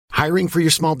Hiring for your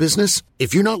small business?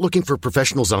 If you're not looking for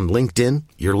professionals on LinkedIn,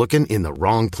 you're looking in the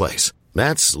wrong place.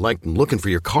 That's like looking for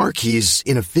your car keys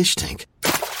in a fish tank.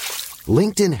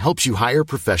 LinkedIn helps you hire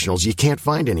professionals you can't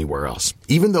find anywhere else,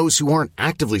 even those who aren't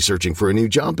actively searching for a new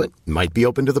job but might be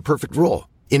open to the perfect role.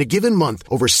 In a given month,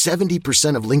 over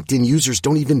 70% of LinkedIn users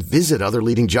don't even visit other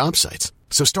leading job sites.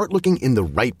 So start looking in the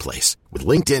right place. With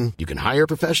LinkedIn, you can hire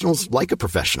professionals like a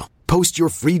professional. Post your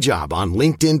free job on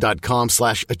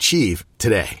linkedin.com/achieve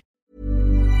today.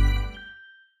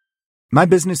 My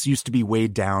business used to be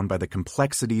weighed down by the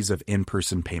complexities of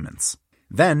in-person payments.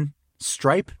 Then,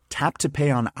 Stripe Tap to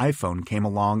Pay on iPhone came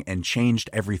along and changed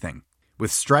everything.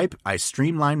 With Stripe, I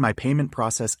streamlined my payment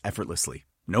process effortlessly.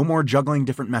 No more juggling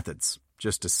different methods.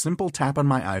 Just a simple tap on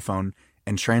my iPhone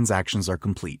and transactions are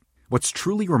complete. What's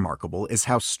truly remarkable is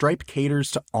how Stripe caters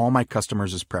to all my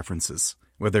customers' preferences.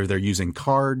 Whether they're using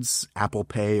cards, Apple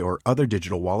Pay, or other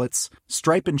digital wallets,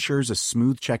 Stripe ensures a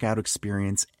smooth checkout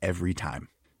experience every time.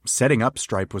 Setting up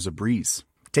Stripe was a breeze,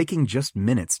 taking just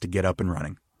minutes to get up and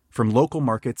running. From local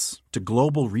markets to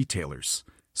global retailers,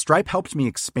 Stripe helped me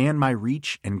expand my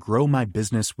reach and grow my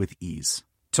business with ease.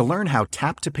 To learn how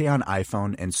Tap to Pay on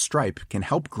iPhone and Stripe can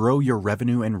help grow your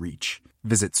revenue and reach,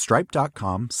 visit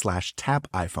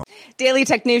stripe.com/tapiphone. Daily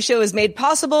Tech News Show is made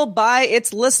possible by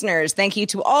its listeners. Thank you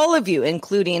to all of you,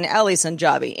 including Ali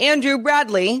Sanjabi, Andrew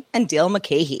Bradley, and Dale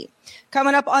McCahey.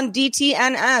 Coming up on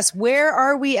DTNS, where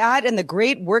are we at in the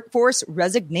great workforce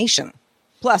resignation?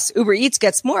 Plus, Uber Eats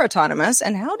gets more autonomous,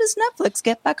 and how does Netflix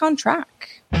get back on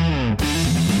track?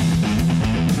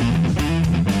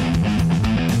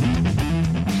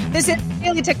 This is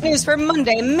Daily Tech News for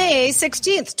Monday, May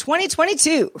 16th,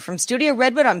 2022. From Studio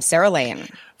Redwood, I'm Sarah Lane.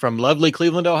 From lovely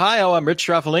Cleveland, Ohio, I'm Rich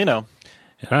Straffolino.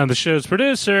 And I'm the show's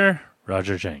producer,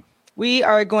 Roger Chang. We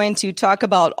are going to talk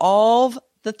about all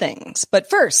the things. But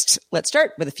first, let's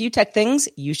start with a few tech things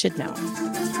you should know.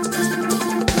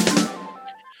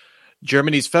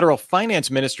 Germany's Federal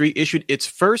Finance Ministry issued its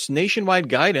first nationwide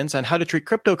guidance on how to treat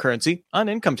cryptocurrency on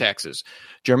income taxes.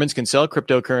 Germans can sell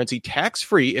cryptocurrency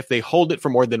tax-free if they hold it for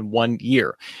more than 1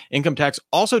 year. Income tax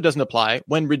also doesn't apply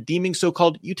when redeeming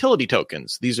so-called utility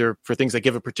tokens. These are for things that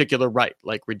give a particular right,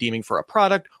 like redeeming for a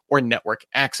product or network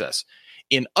access.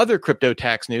 In other crypto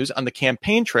tax news, on the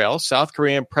campaign trail, South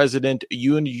Korean President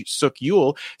Yoon Suk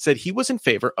Yeol said he was in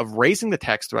favor of raising the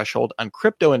tax threshold on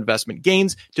crypto investment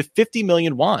gains to 50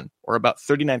 million won, or about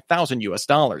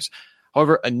 $39,000.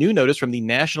 However, a new notice from the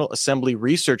National Assembly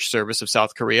Research Service of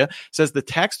South Korea says the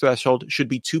tax threshold should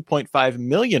be 2.5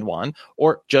 million won,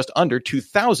 or just under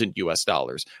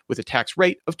 $2,000, with a tax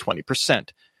rate of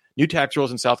 20%. New tax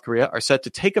rules in South Korea are set to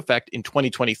take effect in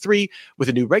 2023 with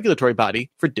a new regulatory body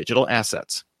for digital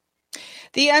assets.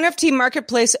 The NFT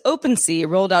marketplace OpenSea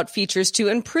rolled out features to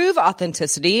improve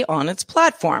authenticity on its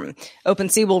platform.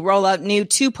 OpenSea will roll out new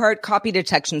two-part copy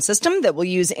detection system that will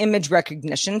use image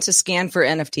recognition to scan for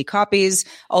NFT copies,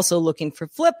 also looking for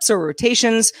flips or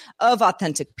rotations of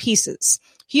authentic pieces.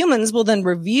 Humans will then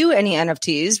review any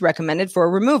NFTs recommended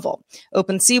for removal.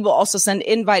 OpenSea will also send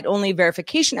invite-only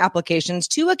verification applications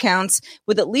to accounts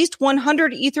with at least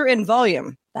 100 Ether in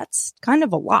volume. That's kind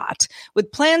of a lot,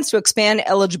 with plans to expand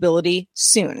eligibility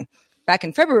soon. Back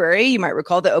in February, you might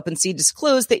recall that OpenSea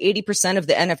disclosed that 80% of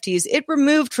the NFTs it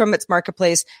removed from its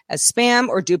marketplace as spam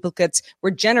or duplicates were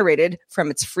generated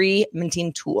from its free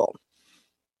minting tool.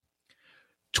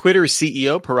 Twitter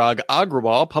CEO Parag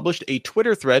Agrawal published a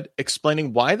Twitter thread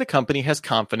explaining why the company has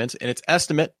confidence in its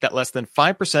estimate that less than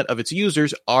 5% of its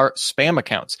users are spam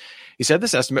accounts. He said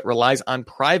this estimate relies on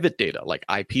private data like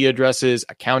IP addresses,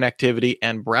 account activity,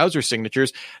 and browser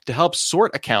signatures to help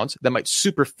sort accounts that might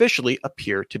superficially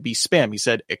appear to be spam. He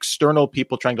said external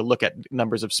people trying to look at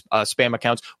numbers of spam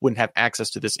accounts wouldn't have access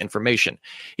to this information.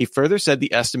 He further said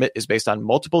the estimate is based on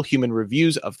multiple human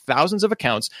reviews of thousands of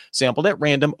accounts sampled at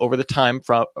random over time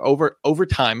from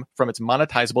its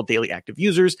monetizable daily active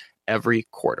users every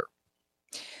quarter.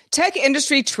 Tech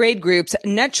industry trade groups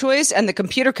NetChoice and the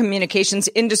Computer Communications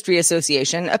Industry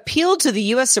Association appealed to the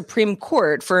U.S. Supreme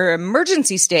Court for an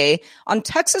emergency stay on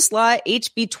Texas Law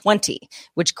HB 20,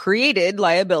 which created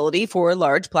liability for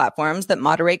large platforms that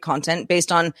moderate content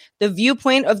based on the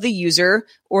viewpoint of the user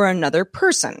or another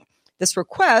person. This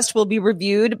request will be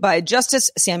reviewed by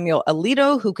Justice Samuel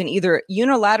Alito, who can either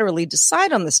unilaterally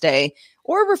decide on the stay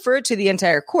or refer it to the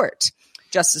entire court.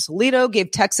 Justice Alito gave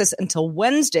Texas until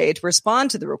Wednesday to respond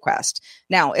to the request.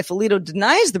 Now, if Alito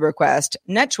denies the request,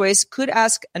 NetChoice could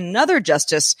ask another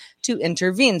justice to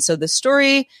intervene. So the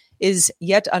story is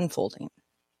yet unfolding.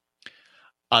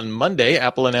 On Monday,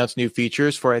 Apple announced new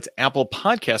features for its Apple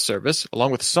Podcast service,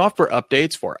 along with software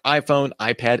updates for iPhone,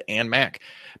 iPad, and Mac.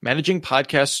 Managing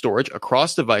podcast storage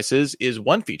across devices is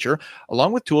one feature,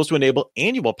 along with tools to enable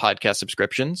annual podcast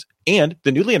subscriptions, and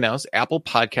the newly announced Apple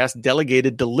Podcast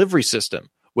Delegated Delivery System,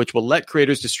 which will let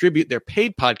creators distribute their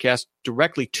paid podcasts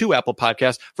directly to Apple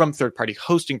Podcasts from third-party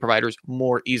hosting providers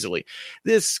more easily.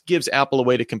 This gives Apple a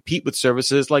way to compete with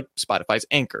services like Spotify's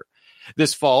Anchor.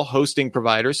 This fall, hosting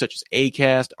providers such as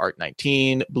Acast,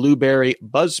 Art19, Blueberry,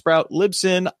 Buzzsprout,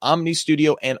 Libsyn, Omni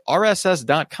Studio, and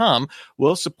RSS.com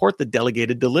will support the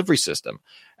delegated delivery system.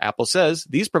 Apple says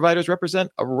these providers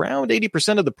represent around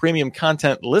 80% of the premium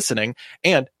content listening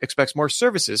and expects more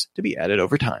services to be added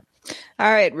over time.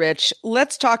 All right, Rich,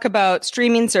 let's talk about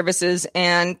streaming services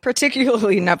and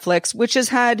particularly Netflix, which has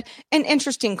had an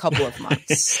interesting couple of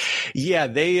months. Yeah,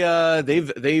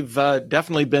 they've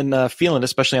definitely been feeling,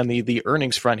 especially on the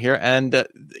earnings front here, and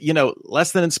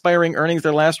less than inspiring earnings.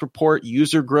 Their last report,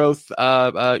 user growth,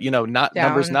 not down.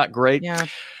 Numbers not great.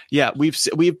 Yeah, we've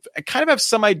kind of have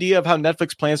some idea of how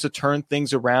Netflix plans to turn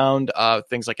things around,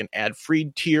 things like an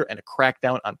ad-free tier and a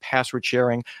crackdown on password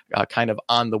sharing kind of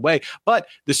on the way. But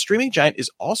the streaming giant is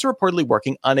also reportedly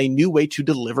working on a new way to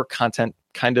deliver content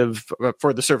kind of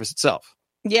for the service itself.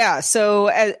 Yeah. So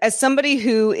as somebody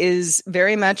who is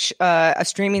very much a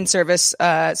streaming service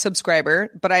subscriber,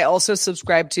 but I also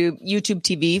subscribe to YouTube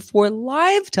TV for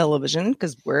live television,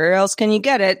 because where else can you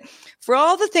get it? For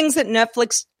all the things that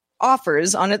Netflix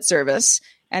offers on its service,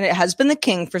 and it has been the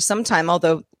king for some time,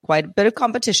 although quite a bit of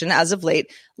competition as of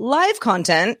late, live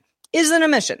content isn't a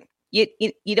mission.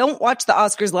 You don't watch the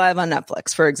Oscars live on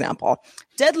Netflix, for example.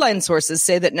 Deadline sources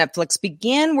say that Netflix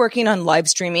began working on live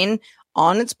streaming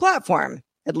on its platform.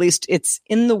 At least it's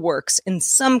in the works in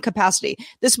some capacity.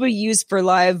 This will be used for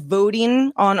live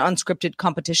voting on unscripted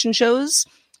competition shows,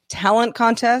 talent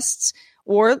contests,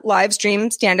 or live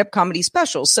stream stand-up comedy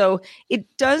specials. So it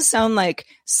does sound like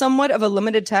somewhat of a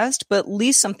limited test, but at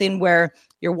least something where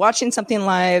you're watching something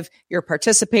live, you're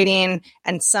participating,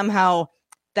 and somehow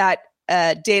that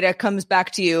data comes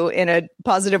back to you in a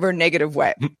positive or negative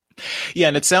way. Yeah,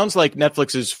 and it sounds like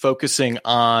Netflix is focusing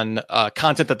on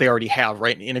content that they already have,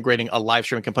 right? And integrating a live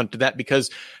streaming component to that, because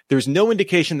there's no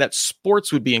indication that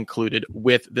sports would be included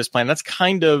with this plan. That's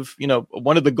kind of,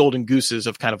 one of the golden gooses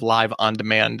of kind of live on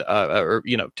demand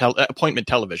appointment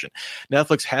television.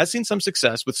 Netflix has seen some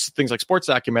success with things like sports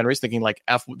documentaries, thinking like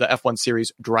the F1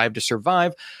 series Drive to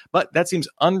Survive, but that seems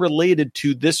unrelated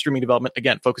to this streaming development.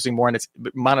 Again, focusing more on its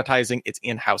monetizing its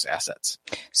in-house assets.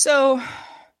 So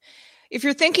if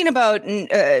you're thinking about,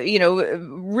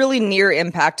 really near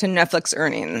impact to Netflix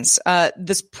earnings,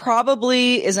 this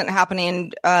probably isn't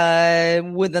happening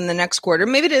within the next quarter.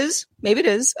 Maybe it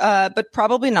is, but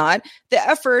probably not. The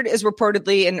effort is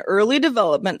reportedly in early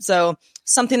development, so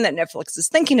something that Netflix is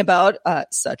thinking about,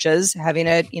 such as having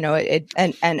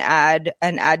an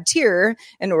ad tier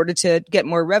in order to get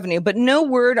more revenue, but no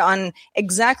word on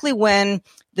exactly when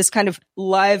this kind of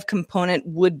live component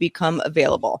would become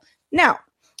available. Now,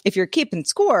 if you're keeping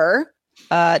score,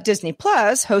 Disney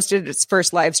Plus hosted its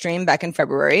first live stream back in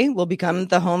February, will become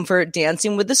the home for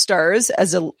Dancing with the Stars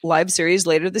as a live series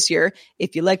later this year.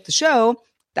 If you like the show,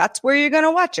 that's where you're going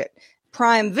to watch it.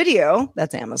 Prime Video,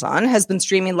 that's Amazon, has been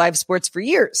streaming live sports for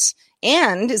years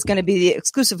and is going to be the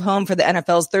exclusive home for the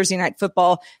NFL's Thursday Night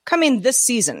Football coming this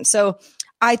season. So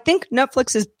I think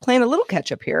Netflix is playing a little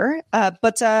catch up here.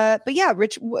 But yeah,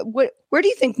 Rich, where do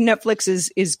you think Netflix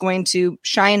is going to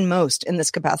shine most in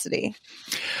this capacity?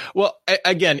 Well,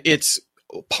 again, it's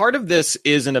part of this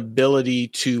is an ability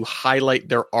to highlight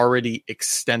their already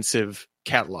extensive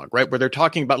catalog, right? Where they're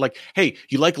talking about like, hey,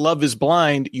 you like Love is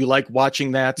Blind, you like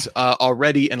watching that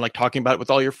already and like talking about it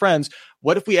with all your friends.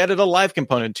 What if we added a live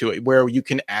component to it where you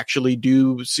can actually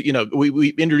do, we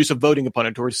introduce a voting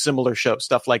component or a similar show,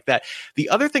 stuff like that. The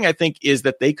other thing I think is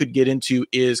that they could get into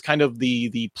is kind of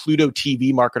the Pluto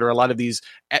TV market, or a lot of these,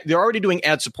 they're already doing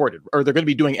ad supported, or they're going to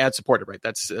be doing ad supported, right?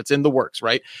 That's in the works,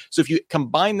 right? So if you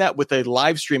combine that with a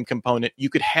live stream component,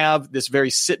 you could have this very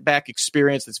sit back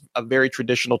experience. That's a very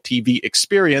traditional TV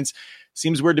experience.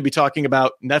 Seems weird to be talking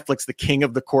about Netflix, the king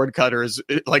of the cord cutters,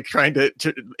 like trying to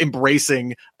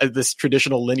embracing this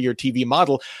traditional linear TV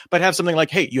model, but have something like,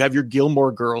 hey, you have your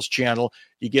Gilmore Girls channel.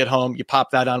 You get home, you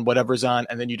pop that on, whatever's on,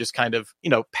 and then you just kind of,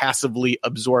 passively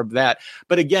absorb that.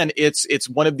 But again, it's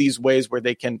one of these ways where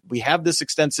we have this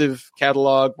extensive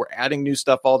catalog. We're adding new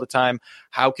stuff all the time.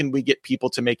 How can we get people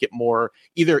to make it more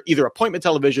either appointment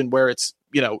television where it's,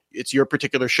 it's your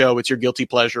particular show, it's your guilty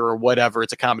pleasure or whatever.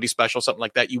 It's a comedy special, something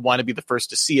like that. You want to be the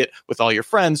first to see it with all your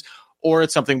friends, or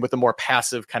it's something with a more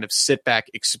passive kind of sit back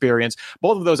experience.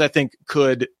 Both of those, I think,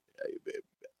 could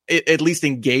at least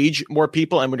engage more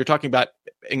people. And when you're talking about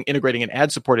integrating an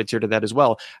ad-supported tier to that as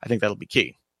well, I think that'll be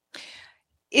key.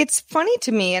 It's funny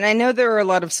to me, and I know there are a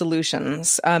lot of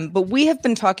solutions, but we have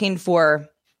been talking for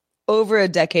over a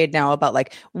decade now about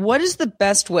like, what is the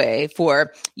best way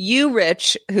for you,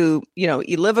 Rich, who,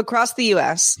 you live across the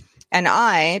US, and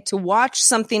I to watch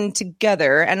something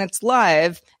together and it's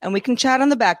live and we can chat on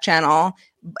the back channel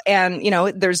and,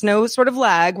 there's no sort of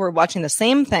lag. We're watching the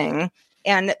same thing.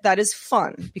 And that is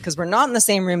fun because we're not in the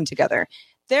same room together.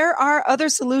 There are other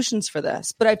solutions for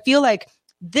this, but I feel like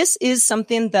this is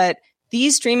something that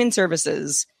these streaming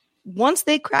services, once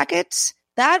they crack it,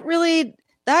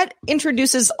 that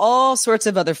introduces all sorts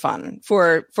of other fun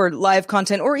for live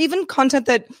content, or even content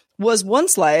that was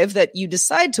once live that you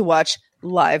decide to watch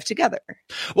live together.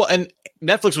 Well, and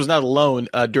Netflix was not alone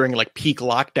during like peak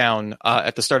lockdown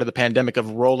at the start of the pandemic of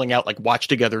rolling out like watch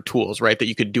together tools, right? That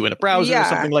you could do in a browser or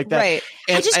something like that. Right.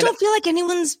 And, I just don't feel like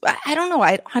anyone's, I don't know.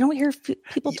 I don't hear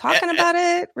people talking about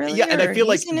it really. Yeah. And I feel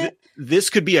like this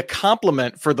could be a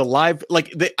compliment for the live.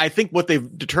 Like I think what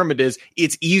they've determined is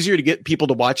it's easier to get people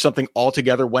to watch something all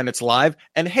together when it's live.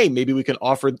 And hey, maybe we can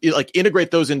offer like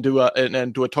integrate those into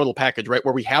a total package, right?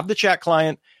 Where we have the chat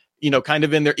client, kind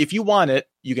of in there. If you want it,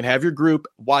 you can have your group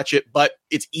watch it, but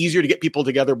it's easier to get people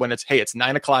together when it's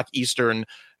 9:00 Eastern.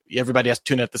 Everybody has to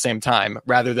tune in at the same time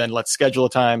rather than let's schedule a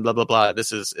time, blah, blah, blah.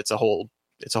 It's a whole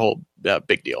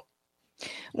big deal.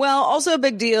 Well, also a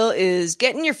big deal is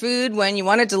getting your food when you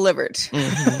want it delivered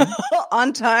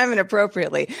on time and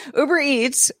appropriately. Uber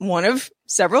Eats, one of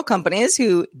several companies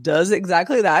who does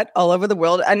exactly that all over the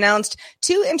world, announced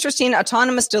 2 interesting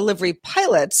autonomous delivery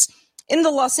pilots in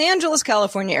the Los Angeles,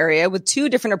 California area with 2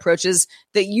 different approaches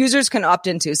that users can opt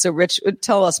into. So Rich,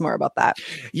 tell us more about that.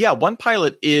 Yeah, one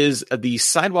pilot is the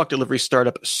sidewalk delivery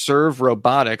startup Serve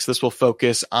Robotics. This will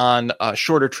focus on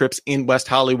shorter trips in West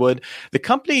Hollywood. The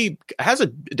company has a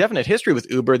definite history with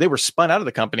Uber. They were spun out of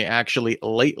the company actually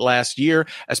late last year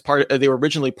they were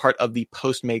originally part of the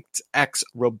Postmates X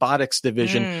robotics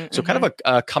division. So kind of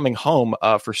a coming home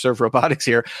for Serve Robotics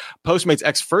here. Postmates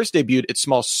X first debuted its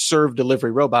small Serve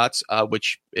delivery robots,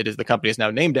 which it is the company is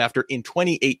now named after, in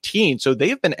 2018. So they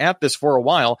have been at this for a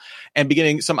while and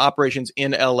beginning some operations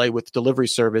in LA with delivery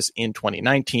service in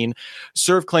 2019.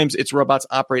 Serve claims its robots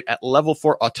operate at level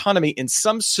 4 autonomy in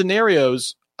some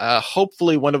scenarios.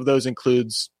 Hopefully one of those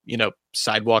includes,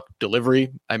 sidewalk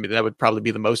delivery. I mean, that would probably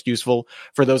be the most useful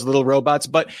for those little robots.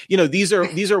 But, these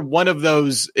are one of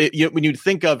those, when you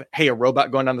think of, hey, a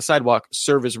robot going on the sidewalk,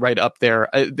 Serve is right up there.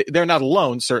 They're not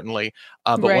alone, certainly,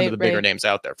 but one of the bigger names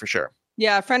out there for sure.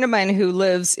 Yeah, a friend of mine who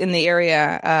lives in the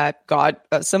area got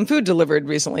some food delivered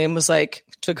recently and was like,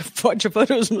 took a bunch of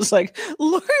photos and was like,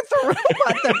 look at the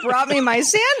robot that brought me my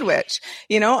sandwich,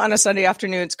 on a Sunday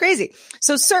afternoon. It's crazy.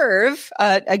 So Serve,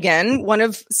 again, one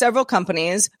of several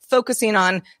companies focusing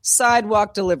on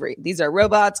sidewalk delivery. These are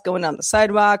robots going on the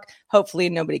sidewalk. Hopefully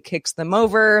nobody kicks them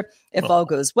over. If all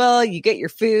goes well, you get your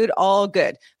food, all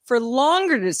good. For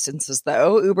longer distances,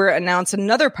 though, Uber announced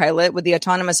another pilot with the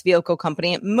autonomous vehicle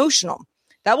company Motional.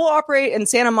 That will operate in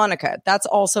Santa Monica. That's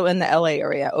also in the LA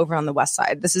area over on the west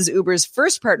side. This is Uber's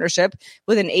first partnership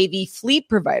with an AV fleet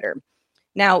provider.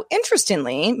 Now,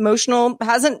 interestingly, Motional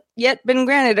hasn't yet been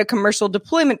granted a commercial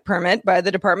deployment permit by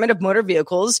the Department of Motor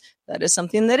Vehicles. That is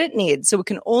something that it needs. So it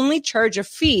can only charge a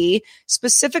fee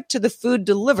specific to the food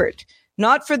delivered,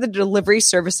 not for the delivery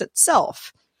service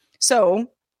itself. So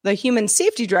the human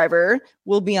safety driver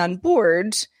will be on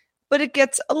board, but it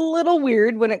gets a little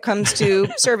weird when it comes to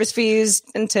service fees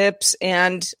and tips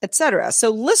and etc.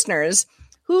 So listeners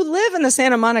who live in the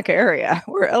Santa Monica area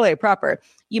or LA proper,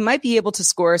 you might be able to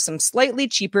score some slightly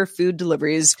cheaper food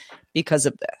deliveries because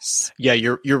of this. Yeah,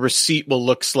 your receipt will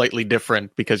look slightly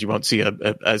different because you won't see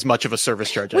as much of a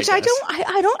service charge. Which I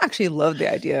don't actually love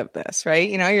the idea of this, right?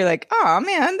 You're like, oh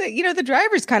man, the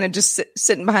driver's kind of just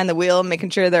sitting behind the wheel,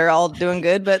 making sure they're all doing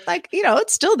good, but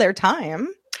it's still their time.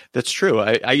 That's true.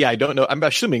 I don't know. I'm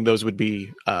assuming those would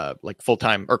be like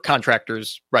full-time or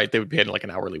contractors, right? They would be paid like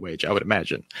an hourly wage, I would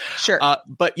imagine. Sure.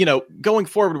 But, going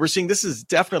forward, we're seeing this is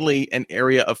definitely an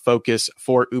area of focus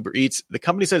for Uber Eats. The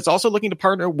company said it's also looking to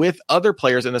partner with other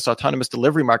players in this autonomous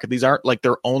delivery market. These aren't like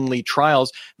their only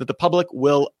trials, that the public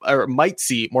will or might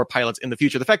see more pilots in the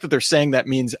future. The fact that they're saying that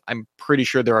means I'm pretty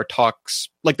sure there are talks.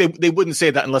 Like they wouldn't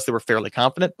say that unless they were fairly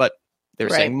confident, but they're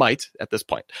saying might at this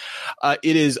point.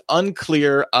 It is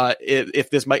unclear if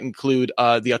this might include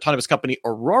the autonomous company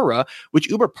Aurora, which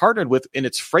Uber partnered with in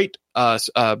its freight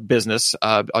business,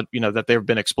 that they've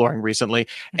been exploring recently.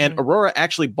 Mm-hmm. And Aurora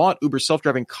actually bought Uber's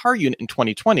self-driving car unit in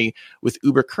 2020, with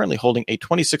Uber currently holding a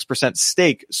 26%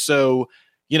 stake. So,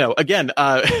 again,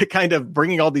 kind of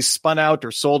bringing all these spun out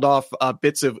or sold off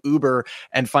bits of Uber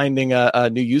and finding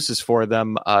new uses for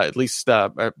them, at least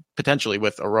potentially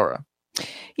with Aurora.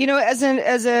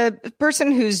 As a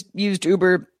person who's used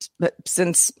Uber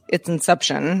since its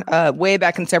inception, way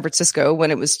back in San Francisco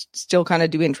when it was still kind of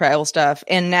doing trial stuff,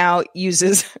 and now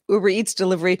uses Uber Eats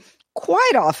delivery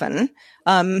quite often,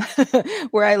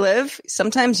 where I live,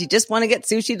 sometimes you just want to get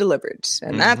sushi delivered,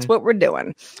 and that's what we're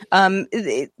doing.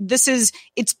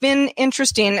 It's been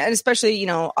interesting, and especially,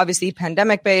 obviously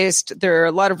pandemic based. There are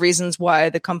a lot of reasons why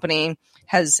the company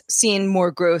has seen more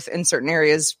growth in certain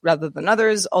areas rather than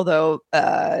others. Although,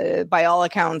 by all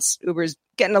accounts, Uber's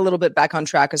getting a little bit back on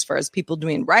track as far as people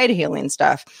doing ride hailing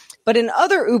stuff. But in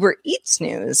other Uber Eats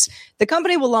news, the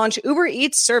company will launch Uber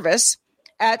Eats service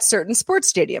at certain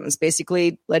sports stadiums,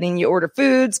 basically letting you order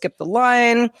food, skip the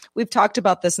line. We've talked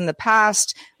about this in the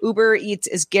past. Uber Eats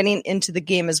is getting into the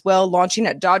game as well, launching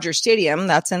at Dodger Stadium,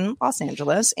 that's in Los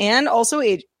Angeles, and also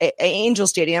Angel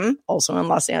Stadium, also in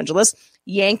Los Angeles,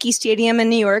 Yankee Stadium in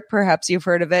New York, perhaps you've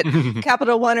heard of it,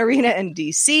 Capital One Arena in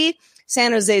DC,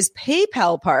 San Jose's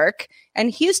PayPal Park,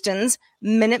 and Houston's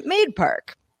Minute Maid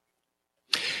Park.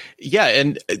 Yeah.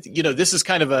 And, this is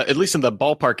kind of at least in the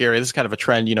ballpark area, this is kind of a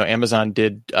trend. Amazon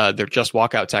did their Just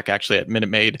Walkout tech actually at Minute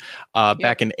Maid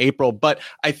back in April. But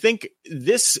I think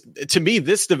this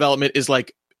development is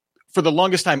like, for the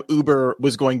longest time, Uber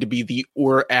was going to be the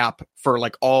Ur app for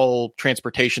like all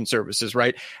transportation services,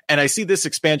 right? And I see this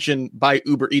expansion by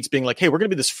Uber Eats being like, hey, we're going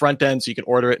to be this front end so you can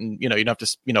order it and, you don't have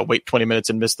to, wait 20 minutes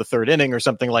and miss the third inning or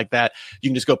something like that.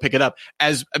 You can just go pick it up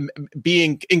as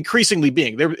increasingly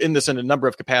being, they're in this in a number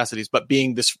of capacities, but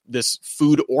being this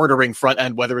food ordering front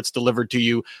end, whether it's delivered to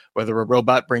you, whether a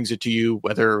robot brings it to you,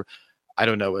 whether, I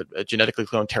don't know, a genetically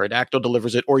cloned pterodactyl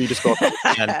delivers it, or you just go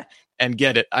up and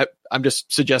get it. I'm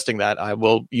just suggesting that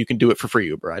you can do it for free,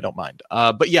 Uber. I don't mind.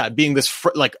 But yeah, being this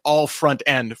all front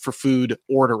end for food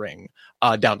ordering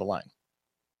down the line.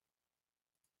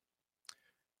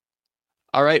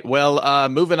 All right. Well,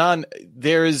 moving on,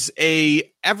 there's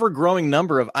a ever growing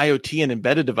number of IoT and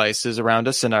embedded devices around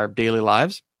us in our daily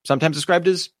lives, sometimes described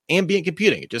as ambient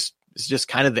computing. It's just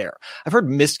kind of there. I've heard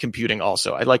mist computing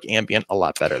also. I like ambient a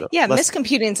lot better though. Yeah, mist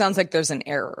computing sounds like there's an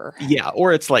error. Yeah,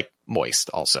 or it's like moist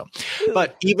also.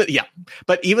 But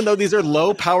even though these are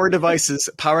low power devices,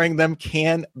 powering them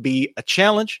can be a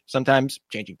challenge. Sometimes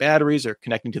changing batteries or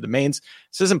connecting to the mains.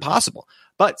 This isn't possible.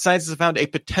 But scientists have found a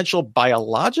potential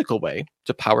biological way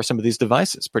to power some of these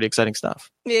devices. Pretty exciting stuff.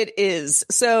 It is.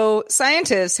 So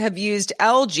scientists have used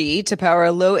algae to power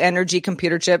a low energy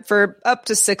computer chip for up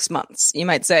to 6 months. You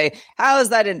might say, how is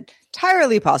that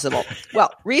entirely possible?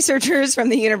 Well, researchers from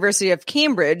the University of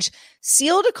Cambridge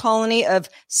sealed a colony of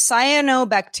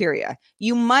cyanobacteria.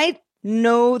 You might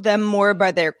know them more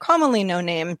by their commonly known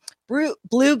name,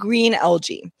 blue-green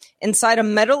algae, inside a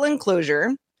metal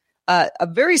enclosure, a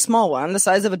very small one, the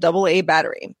size of a AA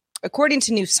battery. According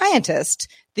to New Scientist,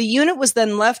 the unit was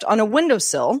then left on a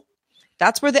windowsill.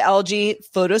 That's where the algae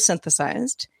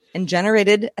photosynthesized and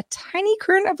generated a tiny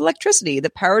current of electricity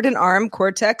that powered an ARM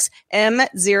Cortex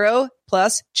M0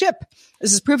 Plus chip.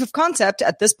 This is proof of concept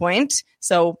at this point.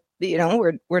 So,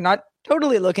 we're not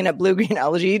totally looking at blue-green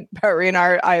algae powering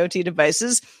our IoT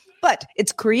devices, but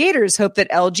its creators hope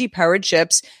that algae-powered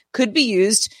chips could be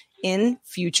used in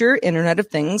future Internet of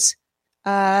Things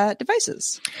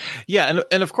devices. Yeah,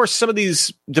 and of course, some of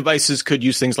these devices could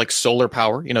use things like solar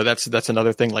power. That's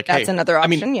another thing. Like, that's another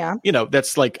option. Yeah,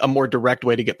 that's like a more direct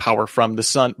way to get power from the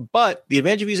sun. But the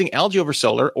advantage of using algae over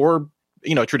solar, or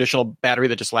a traditional battery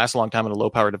that just lasts a long time on a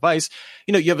low power device,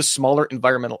 you have a smaller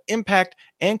environmental impact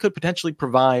and could potentially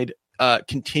provide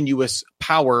continuous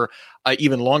power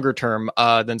even longer term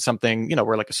than something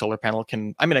where like a solar panel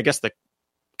can. I mean, I guess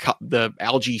the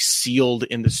algae sealed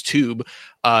in this tube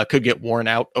could get worn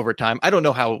out over time. I don't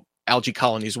know how algae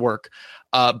colonies work,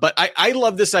 but I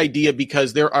love this idea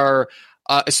because there are,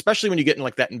 especially when you get in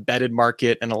like that embedded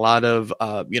market and a lot of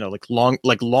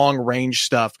long range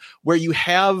stuff where you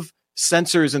have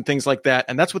sensors and things like that.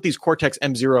 And that's what these Cortex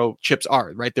M0 chips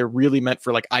are, right? They're really meant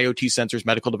for like IoT sensors,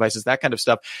 medical devices, that kind of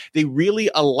stuff. They really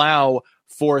allow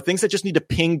for things that just need to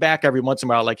ping back every once in a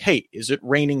while. Like, hey, is it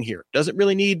raining here?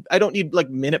 I don't need like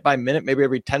minute by minute, maybe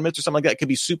every 10 minutes or something like that. It could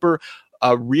be super,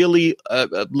 really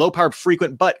low powered,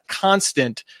 frequent, but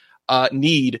constant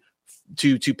need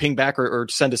to ping back or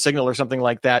send a signal or something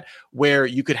like that, where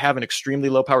you could have an extremely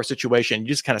low power situation. You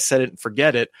just kind of set it and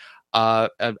forget it.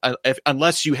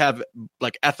 Unless you have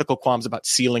like ethical qualms about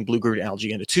sealing blue-green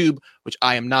algae in a tube, which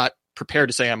I am not prepared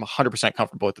to say I'm 100%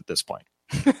 comfortable with at this point.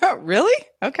 Really?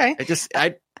 Okay.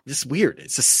 Just weird.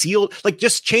 It's a sealed, like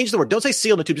just change the word. Don't say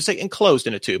sealed in a tube. Just say enclosed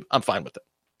in a tube. I'm fine with it.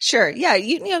 Sure. Yeah.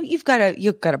 You know, you've got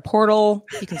a portal.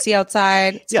 You can see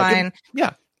outside. It's fine.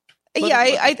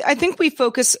 I think we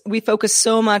focus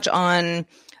so much on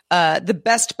the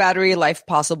best battery life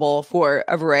possible for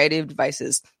a variety of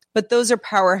devices, but those are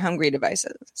power hungry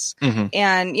devices. Mm-hmm.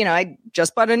 And, you know, I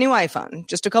just bought a new iPhone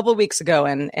just a couple of weeks ago.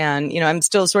 And, you know, I'm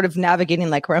still sort of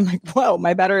navigating like where I'm like, whoa,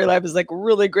 my battery life is like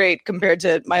really great compared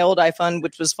to my old iPhone,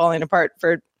 which was falling apart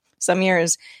for some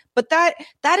years. But that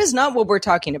is not what we're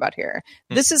talking about here.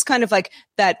 Mm-hmm. This is kind of like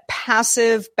that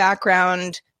passive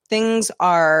background. Things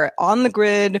are on the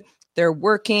grid. They're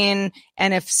working.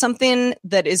 And if something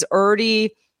that is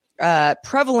already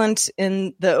prevalent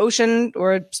in the ocean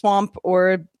or swamp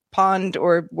or pond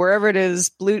or wherever it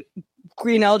is,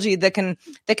 green algae that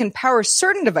can power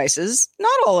certain devices,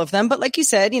 not all of them, but like you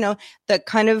said, you know, that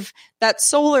kind of that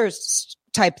solar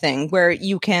type thing where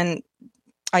you can,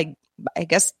 I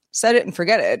guess, set it and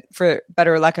forget it, for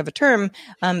better lack of a term.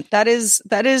 That is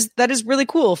really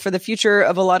cool for the future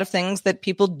of a lot of things that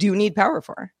people do need power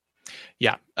for.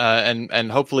 Yeah,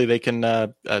 and hopefully they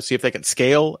can see if they can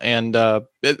scale. And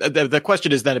the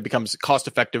question is then it becomes cost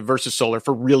effective versus solar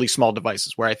for really small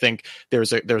devices, where I think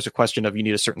there's a question of you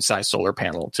need a certain size solar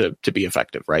panel to be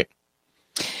effective, right?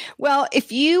 Well,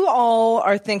 if you all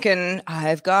are thinking,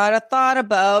 I've got a thought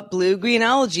about blue-green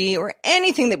algae or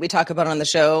anything that we talk about on the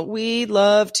show, we'd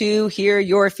love to hear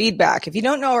your feedback. If you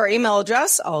don't know our email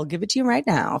address, I'll give it to you right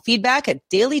now.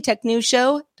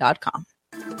 feedback@dailytechnewsshow.com.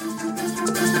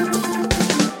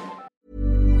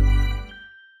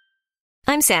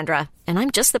 I'm Sandra, and I'm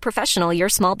just the professional your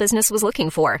small business was looking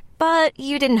for. But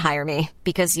you didn't hire me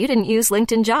because you didn't use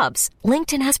LinkedIn Jobs.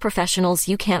 LinkedIn has professionals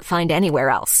you can't find anywhere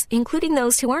else, including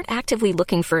those who aren't actively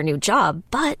looking for a new job,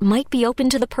 but might be open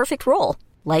to the perfect role,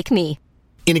 like me.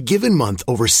 In a given month,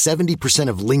 over 70%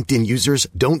 of LinkedIn users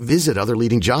don't visit other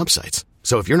leading job sites.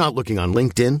 So if you're not looking on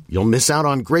LinkedIn, you'll miss out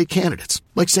on great candidates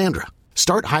like Sandra.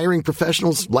 Start hiring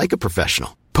professionals like a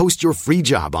professional. Post your free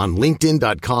job on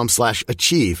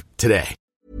linkedin.com/achieve today.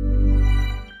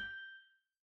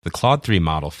 The Claude 3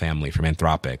 model family from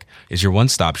Anthropic is your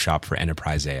one-stop shop for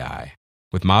enterprise AI.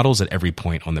 With models at every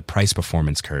point on the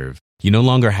price-performance curve, you no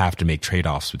longer have to make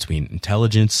trade-offs between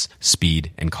intelligence,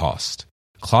 speed, and cost.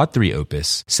 Claude 3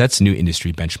 Opus sets new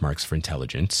industry benchmarks for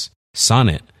intelligence.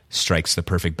 Sonnet strikes the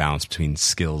perfect balance between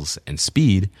skills and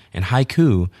speed. And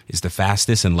Haiku is the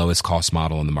fastest and lowest cost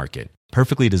model in the market,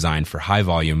 perfectly designed for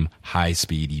high-volume,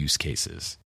 high-speed use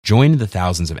cases. Join the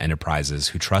thousands of enterprises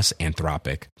who trust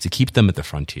Anthropic to keep them at the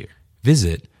frontier.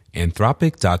 Visit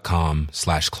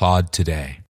anthropic.com/Claude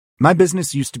today. My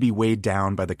business used to be weighed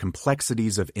down by the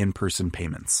complexities of in-person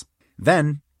payments.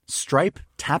 Then, Stripe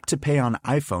Tap to Pay on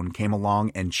iPhone came along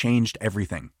and changed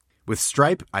everything. With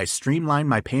Stripe, I streamlined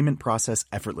my payment process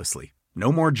effortlessly.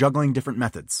 No more juggling different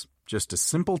methods. Just a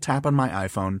simple tap on my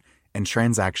iPhone and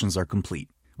transactions are complete.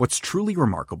 What's truly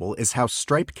remarkable is how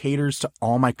Stripe caters to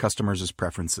all my customers'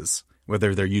 preferences.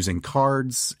 Whether they're using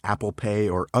cards, Apple Pay,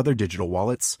 or other digital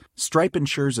wallets, Stripe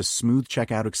ensures a smooth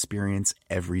checkout experience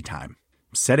every time.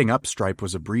 Setting up Stripe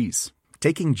was a breeze,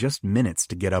 taking just minutes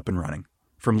to get up and running.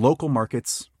 From local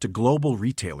markets to global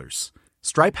retailers,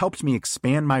 Stripe helped me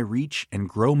expand my reach and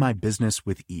grow my business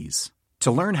with ease.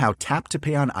 To learn how Tap to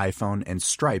Pay on iPhone and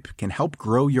Stripe can help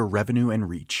grow your revenue and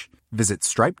reach, visit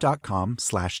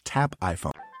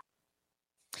stripe.com/tapiphone.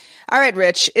 All right,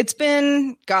 Rich, it's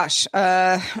been,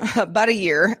 about a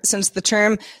year since the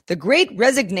term the Great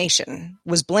Resignation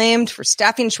was blamed for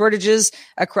staffing shortages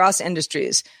across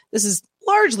industries. This is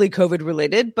largely COVID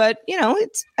related, but, you know,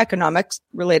 it's economics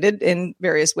related in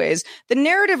various ways. The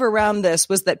narrative around this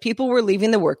was that people were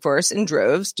leaving the workforce in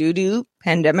droves due to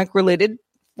pandemic related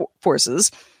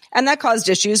forces. And that caused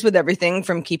issues with everything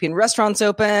from keeping restaurants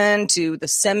open to the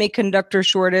semiconductor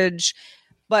shortage.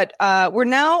 But we're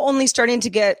now only starting to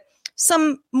get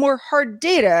some more hard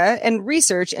data and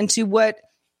research into what,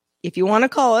 if you want to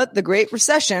call it, the Great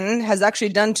Recession has actually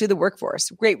done to the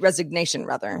workforce. Great Resignation,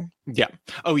 rather. Yeah.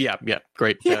 Oh, yeah. Yeah.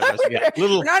 Great.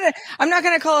 I'm not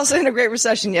going to call us in a Great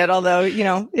Recession yet, although, you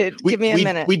know, give me a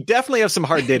minute. We definitely have some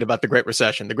hard data about the Great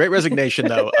Recession. The Great Resignation,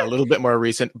 though, a little bit more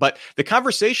recent. But the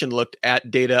conversation looked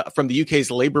at data from the UK's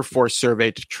labor force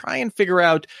survey to try and figure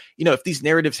out, you know, if these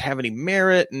narratives have any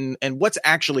merit and what's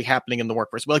actually happening in the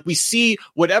workforce. But like we see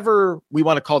whatever we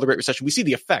want to call the Great Recession, we see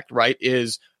the effect, right,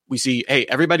 is we see, hey,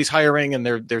 everybody's hiring and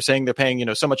they're saying they're paying, you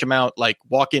know, so much amount, like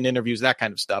walk-in interviews, that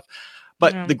kind of stuff.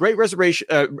 But the Great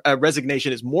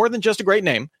Resignation is more than just a great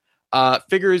name.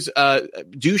 Figures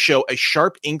do show a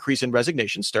sharp increase in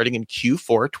resignations starting in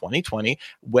Q4 2020,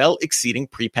 well exceeding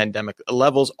pre-pandemic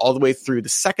levels all the way through the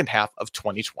second half of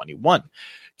 2021.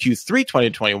 Q3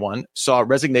 2021 saw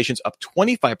resignations up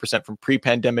 25% from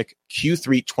pre-pandemic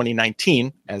Q3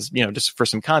 2019, as just for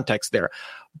some context there.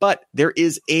 But there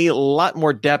is a lot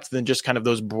more depth than just kind of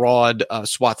those broad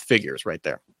swath figures right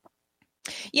there.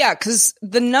 Yeah, because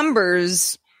the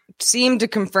numbers seem to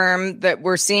confirm that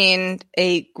we're seeing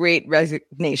a great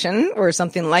resignation or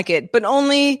something like it, but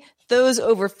only those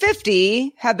over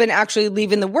 50 have been actually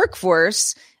leaving the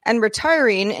workforce and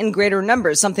retiring in greater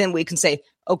numbers, something we can say,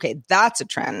 okay, that's a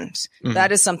trend. Mm-hmm.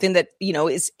 That is something that,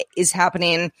 is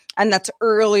happening, and that's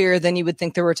earlier than you would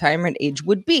think the retirement age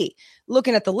would be.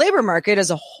 Looking at the labor market as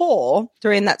a whole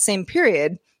during that same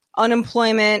period,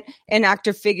 unemployment and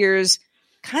active figures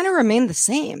kind of remained the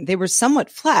same. They were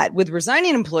somewhat flat, with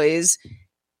resigning employees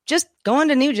just going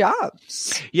to new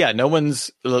jobs. Yeah, no one's,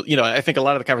 I think a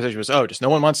lot of the conversation was, just no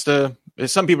one wants to,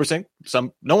 some people are saying,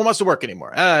 no one wants to work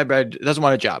anymore. Doesn't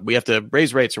want a job. We have to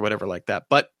raise rates or whatever like that.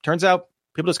 But turns out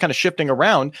people just kind of shifting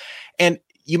around. And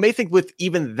you may think with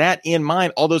even that in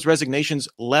mind, all those resignations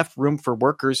left room for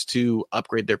workers to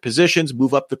upgrade their positions,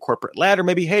 move up the corporate ladder.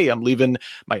 Maybe, hey, I'm leaving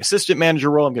my assistant manager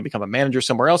role. I'm going to become a manager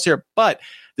somewhere else here. But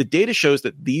the data shows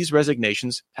that these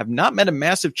resignations have not meant a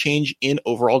massive change in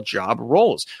overall job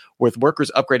roles, with workers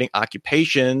upgrading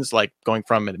occupations, like going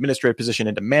from an administrative position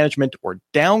into management or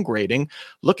downgrading,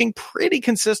 looking pretty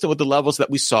consistent with the levels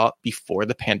that we saw before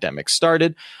the pandemic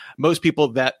started. Most people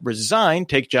that resign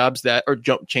take jobs that or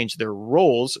don't change their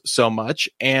roles so much.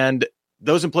 And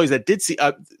those employees that did see,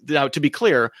 now to be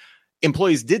clear,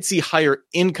 employees did see higher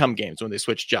income gains when they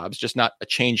switched jobs, just not a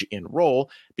change in role,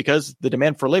 because the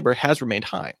demand for labor has remained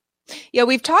high. Yeah,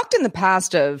 we've talked in the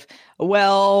past of,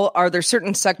 are there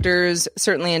certain sectors,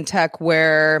 certainly in tech,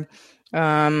 where you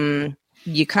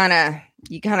kind of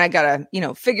got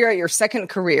to, figure out your second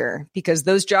career because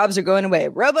those jobs are going away,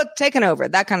 robot taking over,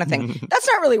 that kind of thing. That's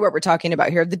not really what we're talking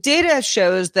about here. The data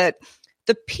shows that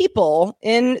the people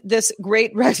in this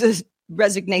great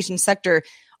resignation sector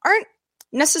aren't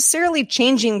necessarily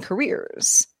changing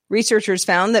careers. Researchers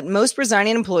found that most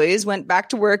resigning employees went back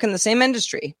to work in the same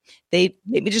industry. They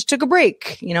maybe just took a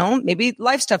break, maybe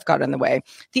life stuff got in the way.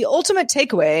 The ultimate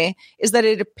takeaway is that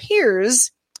it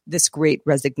appears this great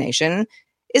resignation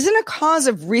isn't a cause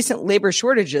of recent labor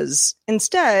shortages,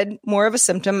 instead, more of a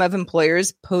symptom of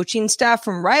employers poaching staff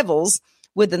from rivals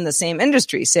within the same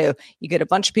industry. So you get a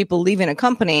bunch of people leaving a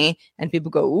company and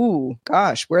people go, ooh,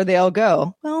 gosh, where'd they all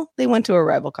go? Well, they went to a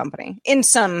rival company in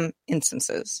some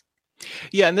instances.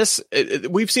 Yeah, and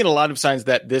we've seen a lot of signs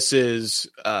that this is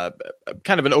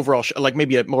kind of an overall, like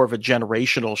maybe more of a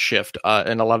generational shift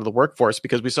in a lot of the workforce,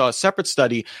 because we saw a separate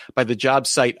study by the job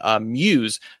site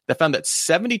Muse that found that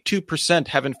 72%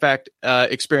 have in fact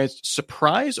experienced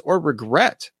surprise or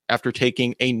regret after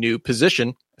taking a new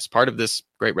position as part of this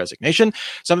great resignation,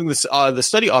 something the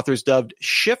study authors dubbed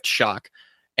shift shock.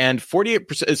 And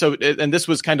 48%. So, and this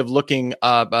was kind of looking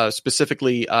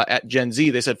specifically at Gen Z.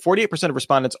 They said 48% of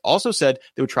respondents also said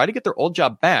they would try to get their old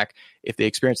job back if they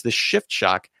experienced this shift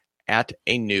shock at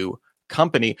a new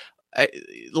company.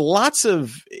 Lots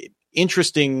of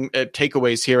interesting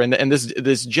takeaways here, and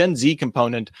this Gen Z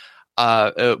component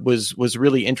was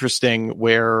really interesting,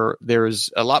 where there's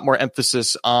a lot more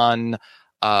emphasis on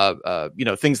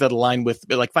things that align with,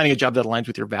 like, finding a job that aligns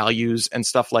with your values and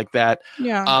stuff like that.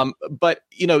 Yeah. But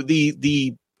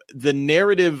the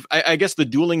narrative, I guess the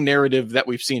dueling narrative that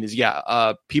we've seen is,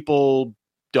 people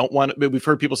don't want to, we've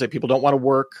heard people say people don't want to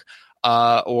work,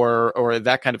 or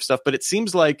that kind of stuff. But it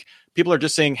seems like people are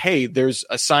just saying, hey, there's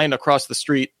a sign across the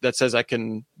street that says I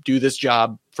can do this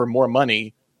job for more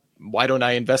money. Why don't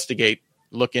I investigate,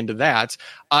 look into that?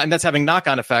 And that's having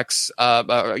knock-on effects,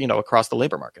 across the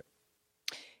labor market.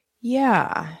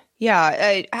 Yeah.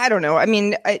 I don't know. I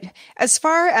mean, as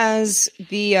far as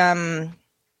the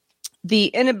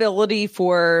inability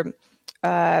for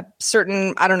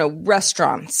certain,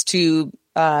 restaurants to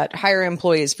hire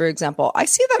employees, for example, I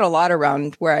see that a lot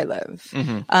around where I live.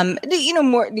 Mm-hmm.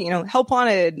 More, help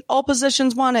wanted, all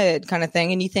positions wanted kind of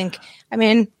thing. And you think,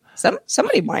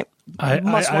 somebody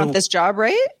must want this job,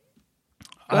 right?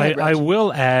 I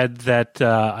will add that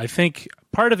I think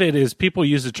part of it is people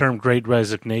use the term great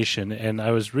resignation, and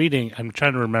I was reading, I'm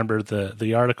trying to remember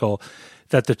the article,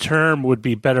 that the term would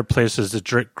be better placed as a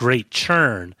great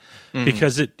churn,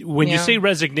 because when you say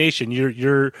resignation,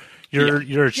 you're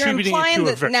attributing implying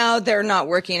it to that now they're not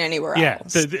working anywhere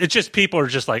else. Yeah, it's just people are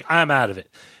just like, I'm out of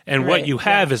it. And what you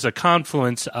have is a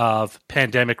confluence of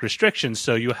pandemic restrictions.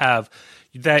 So you have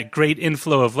that great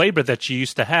inflow of labor that you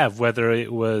used to have, whether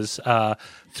it was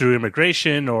through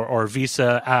immigration or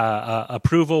visa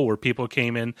approval, where people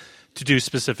came in to do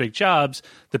specific jobs.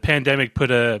 The pandemic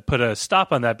put a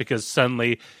stop on that because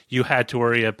suddenly you had to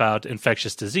worry about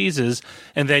infectious diseases,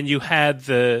 and then you had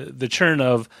the churn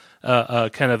of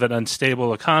kind of an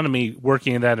unstable economy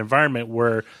working in that environment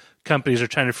where companies are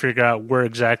trying to figure out where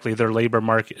exactly their labor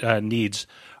market needs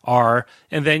are.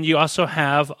 And then you also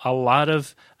have a lot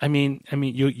of,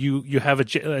 you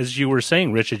have as you were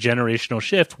saying, Rich, a generational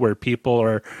shift where people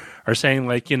are saying,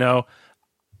 like,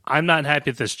 I'm not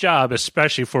happy at this job,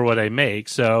 especially for what I make.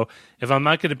 So if I'm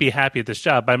not going to be happy at this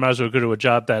job, I might as well go to a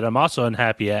job that I'm also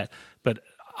unhappy at, but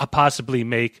I'll possibly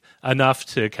make enough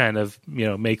to kind of,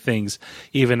 make things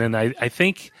even. And I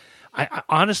think,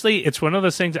 honestly, it's one of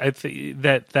those things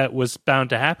that was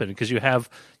bound to happen because you have,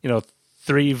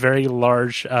 three very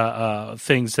large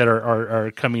things that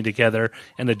are coming together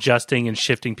and adjusting and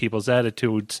shifting people's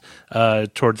attitudes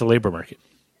toward the labor market.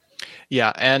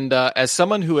 Yeah, and as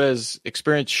someone who has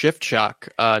experienced shift shock,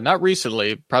 not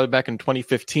recently, probably back in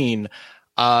 2015,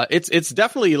 it's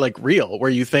definitely like real,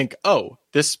 where you think, oh,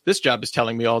 this job is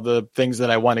telling me all the things that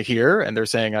I want to hear, and they're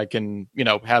saying I can,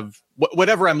 have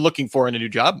whatever I'm looking for in a new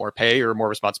job, more pay or more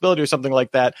responsibility or something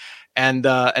like that, and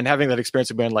having that experience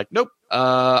of being like, nope,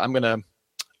 I'm gonna.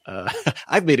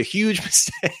 I've made a huge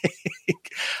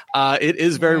mistake. It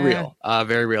is very real,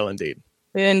 very real indeed.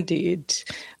 Indeed.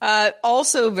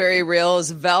 Also very real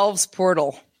is Valve's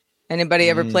Portal. Anybody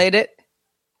ever played it?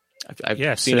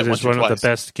 I've seen it once is one of the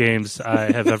best games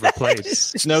I have ever played.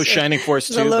 It's no Shining Force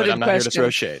 2, but I'm not here to throw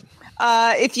shade.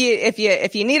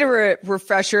 If you need a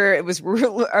refresher, it was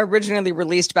originally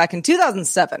released back in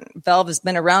 2007. Valve has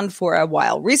been around for a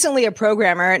while. Recently, a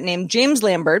programmer named James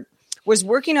Lambert was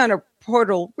working on a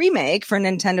Portal remake for a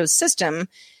Nintendo system.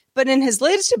 But in his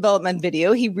latest development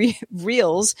video, he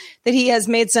reveals that he has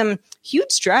made some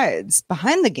huge strides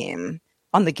behind the game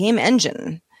on the game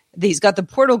engine. He's got the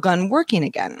portal gun working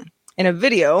again. In a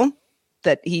video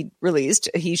that he released,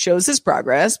 he shows his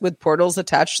progress with portals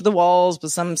attached to the walls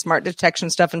with some smart detection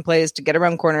stuff in place to get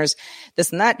around corners,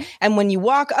 this and that. And when you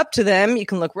walk up to them, you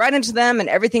can look right into them and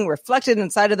everything reflected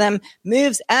inside of them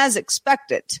moves as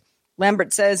expected.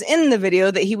 Lambert says in the video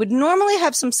that he would normally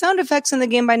have some sound effects in the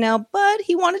game by now, but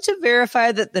he wanted to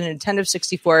verify that the Nintendo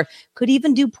 64 could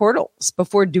even do portals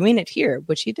before doing it here,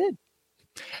 which he did.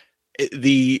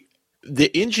 The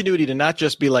ingenuity to not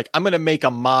just be like, I'm going to make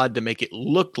a mod to make it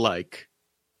look like,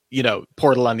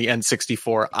 Portal on the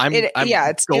N64.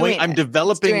 I'm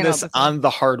developing this on the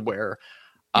hardware.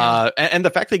 Yeah. And the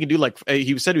fact they can do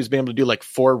he said he was able to do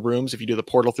 4 rooms if you do the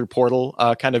portal through portal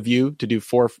kind of view, to do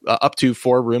up to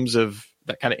 4 rooms of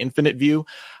that kind of infinite view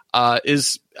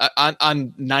is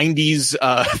on 90s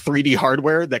 3D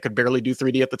hardware that could barely do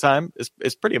 3D at the time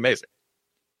is pretty amazing.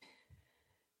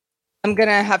 I'm going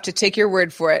to have to take your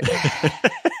word for it.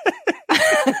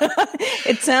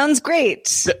 It sounds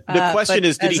great. The question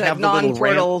is, did he have the little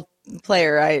non-portal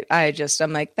player?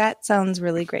 I'm like, that sounds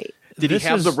really great. Did he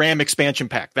have the RAM expansion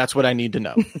pack? That's what I need to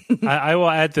know. I will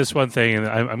add this one thing, and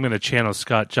I'm going to channel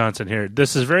Scott Johnson here.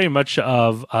 This is very much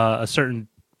of a certain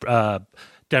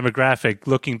demographic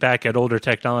looking back at older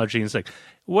technology. And it's like,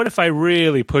 what if I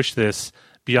really push this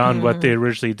beyond what they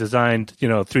originally designed?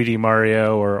 3D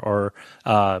Mario or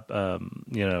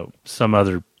some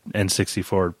other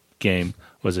N64 game.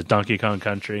 Was it Donkey Kong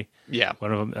Country? Yeah,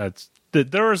 one of them.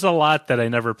 There was a lot that I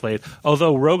never played.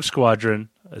 Although Rogue Squadron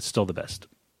is still the best.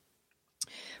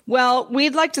 Well,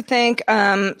 we'd like to thank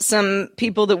some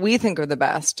people that we think are the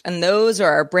best, and those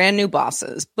are our brand new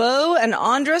bosses. Bo and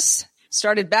Andres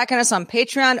started backing us on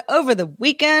Patreon over the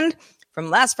weekend, from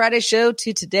last Friday's show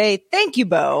to today. Thank you,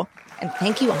 Bo, and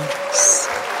thank you, Andres.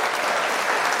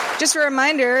 Just a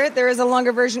reminder, there is a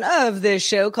longer version of this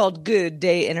show called Good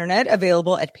Day Internet,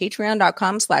 available at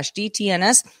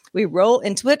patreon.com/DTNS. We roll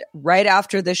into it right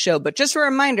after this show. But just a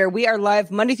reminder, we are live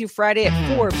Monday through Friday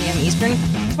at 4 p.m. Eastern,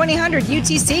 2000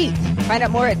 UTC. Find out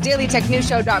more at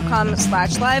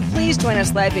dailytechnewsshow.com/live. Please join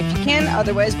us live if you can.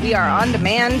 Otherwise, we are on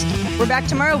demand. We're back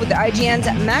tomorrow with the IGN's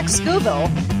Max Scoville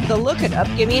with a look at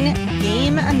upcoming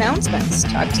game announcements.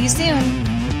 Talk to you soon.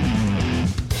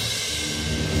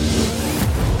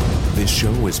 This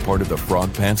show is part of the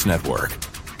Frog Pants Network.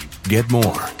 Get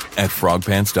more at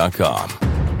frogpants.com.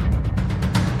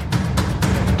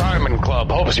 Diamond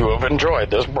Club hopes you have enjoyed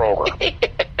this program.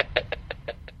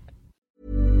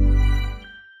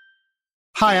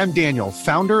 Hi, I'm Daniel,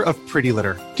 founder of Pretty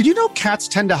Litter. Did you know cats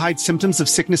tend to hide symptoms of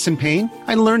sickness and pain?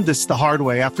 I learned this the hard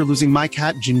way after losing my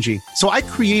cat, Gingy. So I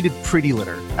created Pretty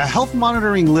Litter, a health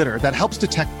monitoring litter that helps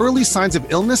detect early signs of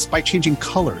illness by changing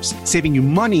colors, saving you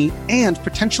money and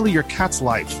potentially your cat's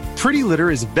life. Pretty Litter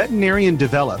is veterinarian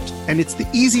developed, and it's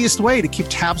the easiest way to keep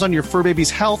tabs on your fur baby's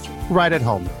health right at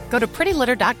home. Go to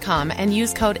prettylitter.com and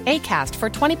use code ACAST for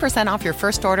 20% off your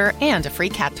first order and a free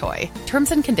cat toy.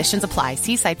 Terms and conditions apply.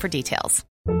 See site for details.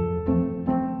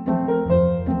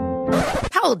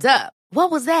 Hold up. What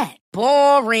was that?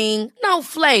 Boring. No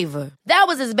flavor. That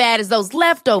was as bad as those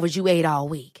leftovers you ate all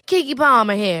week. Keke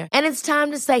Palmer here, and it's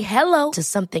time to say hello to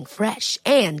something fresh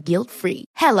and guilt-free.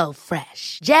 Hello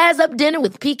Fresh. Jazz up dinner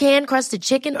with pecan-crusted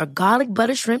chicken or garlic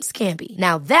butter shrimp scampi.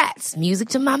 Now that's music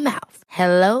to my mouth.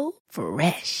 Hello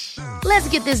Fresh. Let's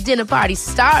get this dinner party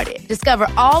started. Discover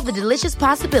all the delicious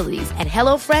possibilities at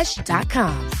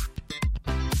HelloFresh.com.